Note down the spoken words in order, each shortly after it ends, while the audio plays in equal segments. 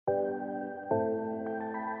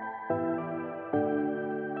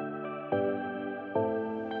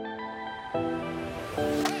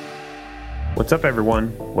What's up,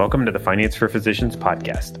 everyone? Welcome to the Finance for Physicians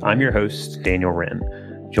podcast. I'm your host, Daniel Wren.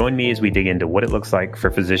 Join me as we dig into what it looks like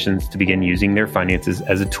for physicians to begin using their finances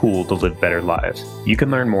as a tool to live better lives. You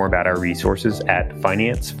can learn more about our resources at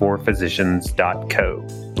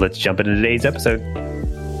financeforphysicians.co. Let's jump into today's episode.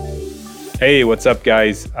 Hey, what's up,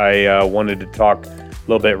 guys? I wanted to talk a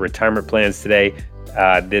little bit retirement plans today.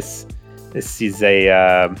 This is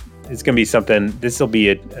it's going to be something, this will be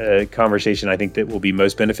a conversation I think that will be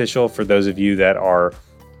most beneficial for those of you that are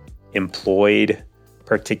employed,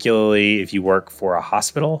 particularly if you work for a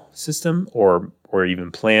hospital system or even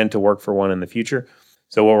plan to work for one in the future.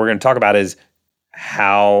 So what we're going to talk about is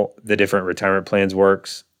how the different retirement plans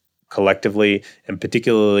works collectively, and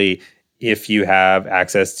particularly if you have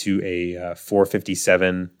access to a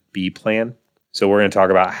 457B plan. So we're going to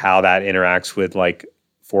talk about how that interacts with like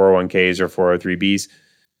 401ks or 403Bs.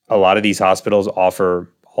 A lot of these hospitals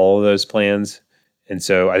offer all of those plans. And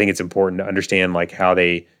so I think it's important to understand like how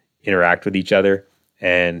they interact with each other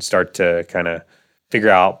and start to kind of figure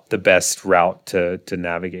out the best route to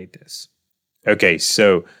navigate this. Okay,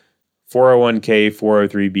 so 401k,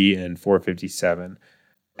 403b, and 457.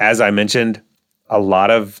 As I mentioned, a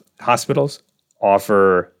lot of hospitals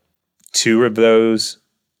offer two of those.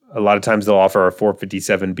 A lot of times they'll offer a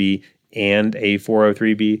 457b and a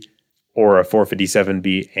 403b, or a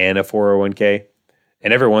 457b and a 401k.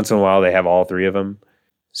 And every once in a while, they have all three of them.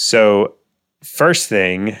 So first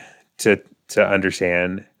thing to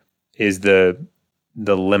understand is the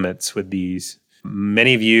limits with these.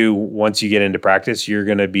 Many of you, once you get into practice, you're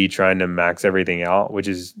going to be trying to max everything out, which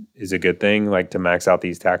is a good thing, like to max out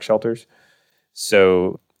these tax shelters.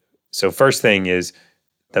 So first thing is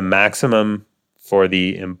the maximum for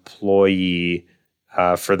the employee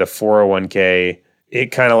for the 401k, it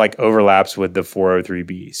kind of like overlaps with the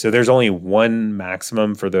 403b. So there's only one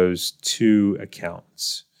maximum for those two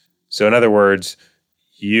accounts. So in other words,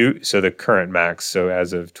 so the current max, so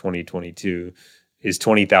as of 2022, is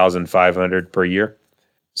 $20,500 per year.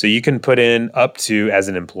 So you can put in up to, as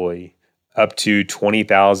an employee, up to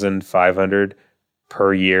 $20,500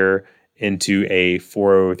 per year into a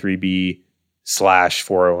 403b /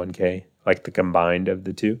 401k, like the combined of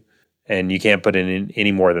the two. And you can't put in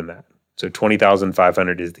any more than that. So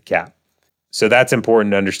 $20,500 is the cap. So that's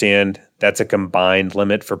important to understand. That's a combined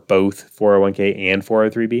limit for both 401k and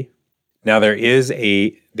 403b. Now there is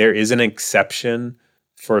an exception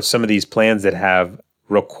for some of these plans that have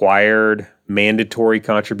required mandatory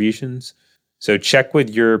contributions. So check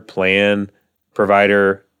with your plan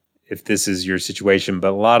provider if this is your situation.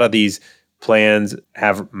 But a lot of these plans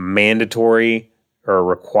have mandatory or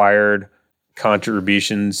required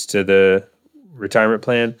contributions to the retirement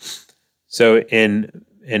plan. So in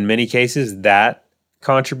many cases, that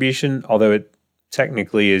contribution, although it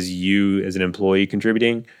technically is you as an employee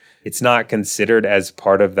contributing, it's not considered as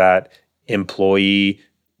part of that employee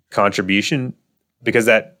contribution, because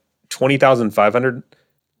that $20,500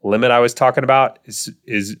 limit I was talking about is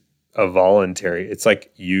a voluntary. It's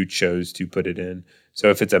like you chose to put it in. So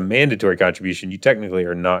if it's a mandatory contribution, you technically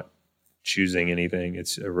are not choosing anything.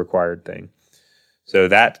 It's a required thing. So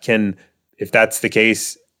that can, if that's the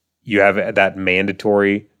case, you have that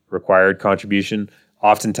mandatory required contribution.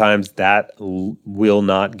 Oftentimes that will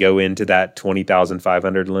not go into that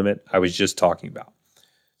 $20,500 limit I was just talking about.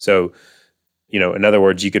 So, in other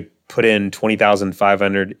words, you could put in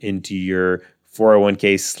 $20,500 into your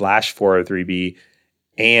 401k / 403b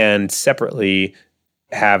and separately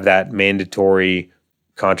have that mandatory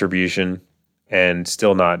contribution and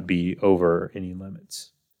still not be over any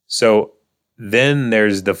limits. So then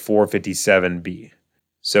there's the 457b.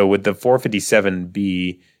 So with the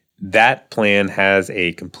 457b, that plan has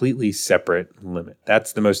a completely separate limit.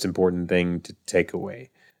 That's the most important thing to take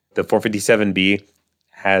away. The 457b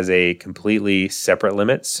has a completely separate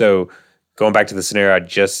limit. So going back to the scenario I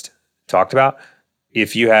just talked about,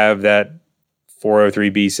 if you have that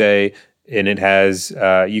 403b, say, and it has,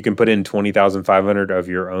 you can put in $20,500 of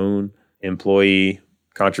your own employee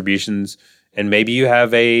contributions, and maybe you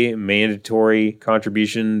have a mandatory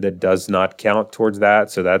contribution that does not count towards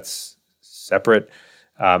that. So that's separate.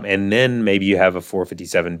 And then maybe you have a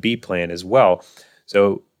 457b plan as well.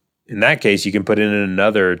 So in that case, you can put in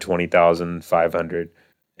another $20,500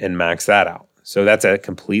 and max that out. So that's a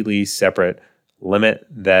completely separate limit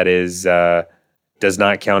that is does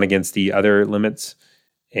not count against the other limits.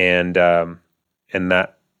 And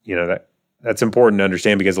that, that's important to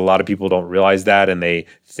understand, because a lot of people don't realize that and they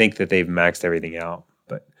think that they've maxed everything out.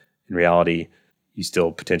 But in reality, you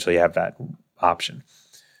still potentially have that option.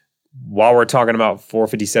 While we're talking about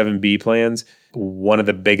 457B plans, one of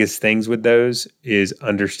the biggest things with those is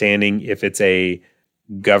understanding if it's a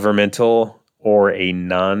governmental or a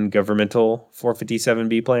non-governmental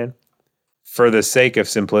 457B plan. For the sake of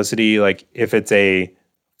simplicity, like if it's a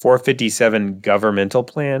 457 governmental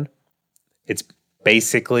plan, it's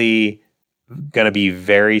basically going to be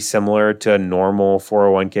very similar to a normal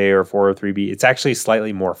 401k or 403b. It's actually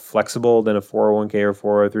slightly more flexible than a 401k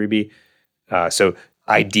or 403b. So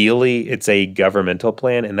ideally, it's a governmental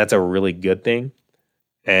plan, and that's a really good thing,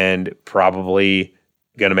 and probably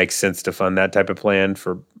going to make sense to fund that type of plan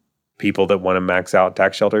for people that want to max out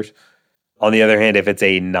tax shelters. On the other hand, if it's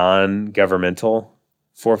a non-governmental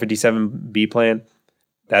 457b plan,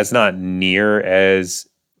 that's not near as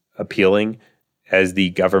appealing as the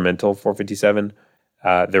governmental 457.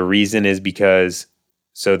 The reason is because,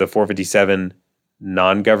 so the 457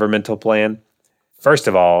 non-governmental plan, first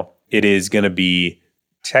of all, it is going to be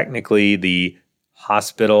technically the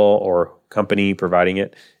hospital or company providing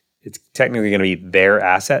it. It's technically going to be their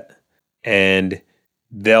asset, and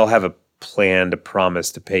they'll have a plan to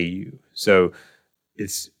promise to pay you. So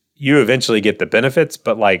it's, you eventually get the benefits,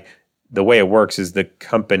 but like the way it works is the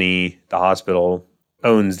company, the hospital,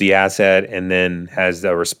 owns the asset and then has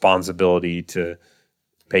the responsibility to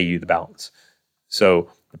pay you the balance.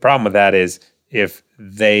 So the problem with that is if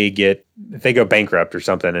they go bankrupt or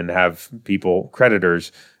something and have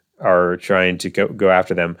creditors are trying to go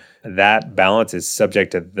after them, that balance is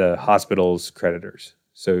subject to the hospital's creditors.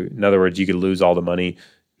 So in other words, you could lose all the money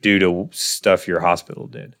due to stuff your hospital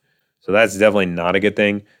did. So that's definitely not a good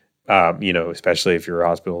thing, especially if your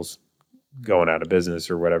hospital's going out of business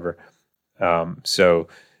or whatever. So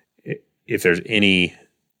if there's any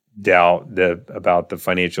doubt about the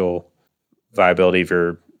financial viability of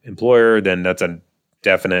your employer, then that's a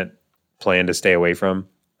definite plan to stay away from.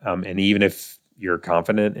 And even if you're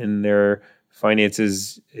confident in their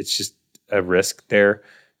finances, it's just a risk there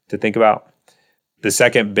to think about. The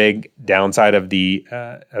second big downside of the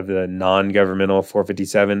non-governmental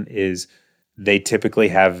 457 is they typically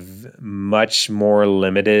have much more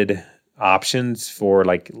limited options for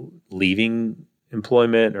like leaving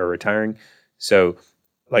employment or retiring. So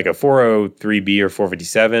like a 403B or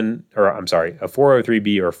 457, or I'm sorry, a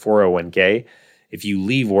 403B or 401k, if you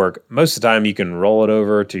leave work, most of the time you can roll it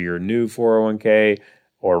over to your new 401k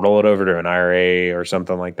or roll it over to an IRA or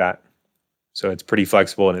something like that. So it's pretty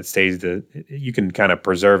flexible and you can kind of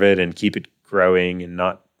preserve it and keep it growing and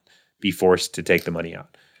not be forced to take the money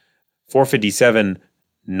out. 457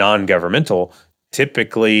 non-governmental,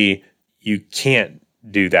 typically you can't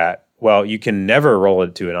do that. Well, you can never roll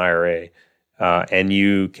it to an IRA, and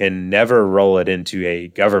you can never roll it into a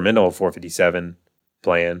governmental 457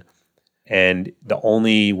 plan. And the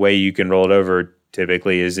only way you can roll it over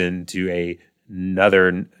typically is into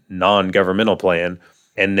another non-governmental plan.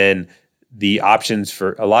 And then the options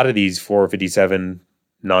for a lot of these 457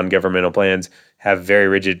 non-governmental plans have very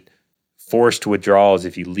rigid forced withdrawals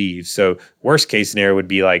if you leave. So worst case scenario would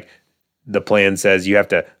be like the plan says you have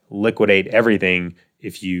to liquidate everything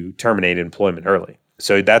if you terminate employment early.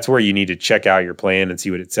 So that's where you need to check out your plan and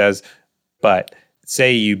see what it says. But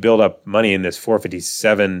say you build up money in this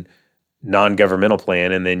 457 non-governmental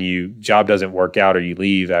plan and then job doesn't work out or you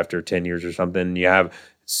leave after 10 years or something, you have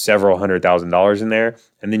several $100,000 in there,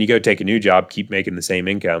 and then you go take a new job, keep making the same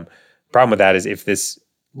income. Problem with that is if this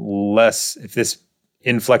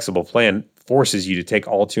inflexible plan forces you to take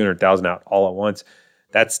all $200,000 out all at once,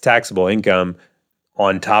 that's taxable income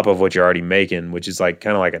on top of what you're already making, which is like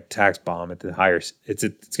kind of like a tax bomb at the higher. It's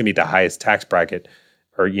going to be the highest tax bracket,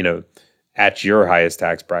 or at your highest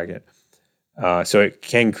tax bracket. So it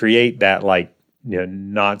can create that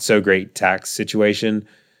not so great tax situation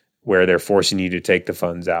where they're forcing you to take the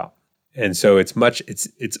funds out. And so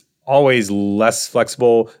it's always less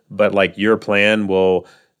flexible, but like your plan will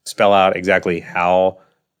spell out exactly how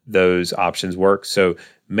those options work. So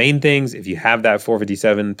main things, if you have that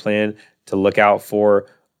 457 plan to look out for,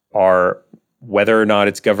 are whether or not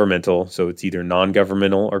it's governmental. So it's either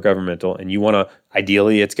non-governmental or governmental, and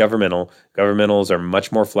ideally it's governmental. Governmentals are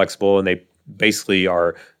much more flexible, and they basically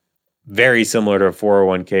are very similar to a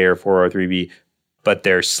 401k or 403b, but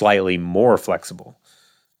they're slightly more flexible.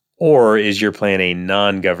 Or is your plan a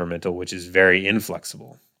non-governmental, which is very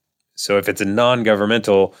inflexible? So if it's a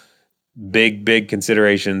non-governmental, big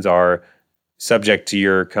considerations are subject to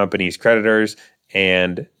your company's creditors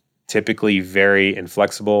and typically very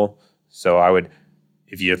inflexible. So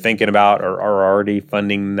if you're thinking about or are already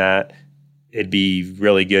funding that, it'd be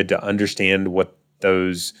really good to understand what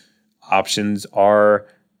those options are,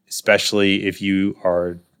 especially if you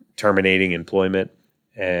are terminating employment,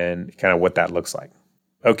 and kind of what that looks like.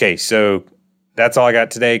 Okay, so that's all I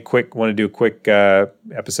got today. Want to do a quick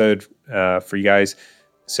episode for you guys.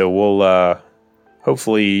 So we'll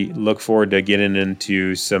hopefully look forward to getting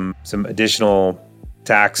into some additional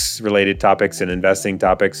tax related topics and investing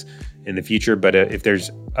topics in the future. But if there's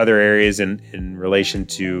other areas in relation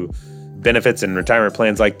to benefits and retirement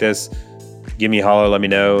plans like this, give me a holler, let me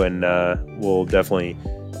know, and we'll definitely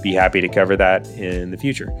be happy to cover that in the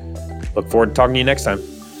future. Look forward to talking to you next time.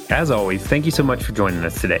 As always, thank you so much for joining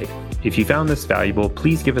us today. If you found this valuable,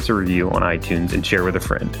 please give us a review on iTunes and share with a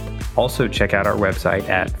friend. Also, check out our website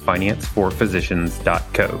at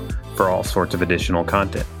financeforphysicians.co for all sorts of additional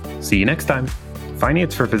content. See you next time.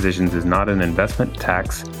 Finance for Physicians is not an investment,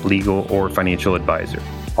 tax, legal, or financial advisor.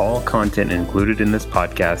 All content included in this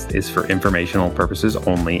podcast is for informational purposes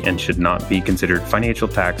only and should not be considered financial,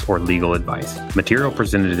 tax, or legal advice. Material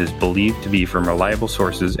presented is believed to be from reliable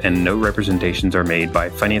sources, and no representations are made by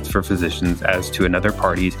Finance for Physicians as to another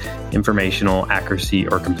party's informational accuracy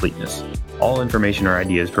or completeness. All information or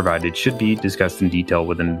ideas provided should be discussed in detail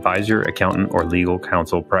with an advisor, accountant, or legal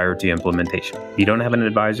counsel prior to implementation. If you don't have an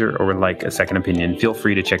advisor or would like a second opinion, feel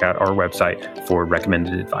free to check out our website for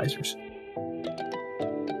recommended advisors.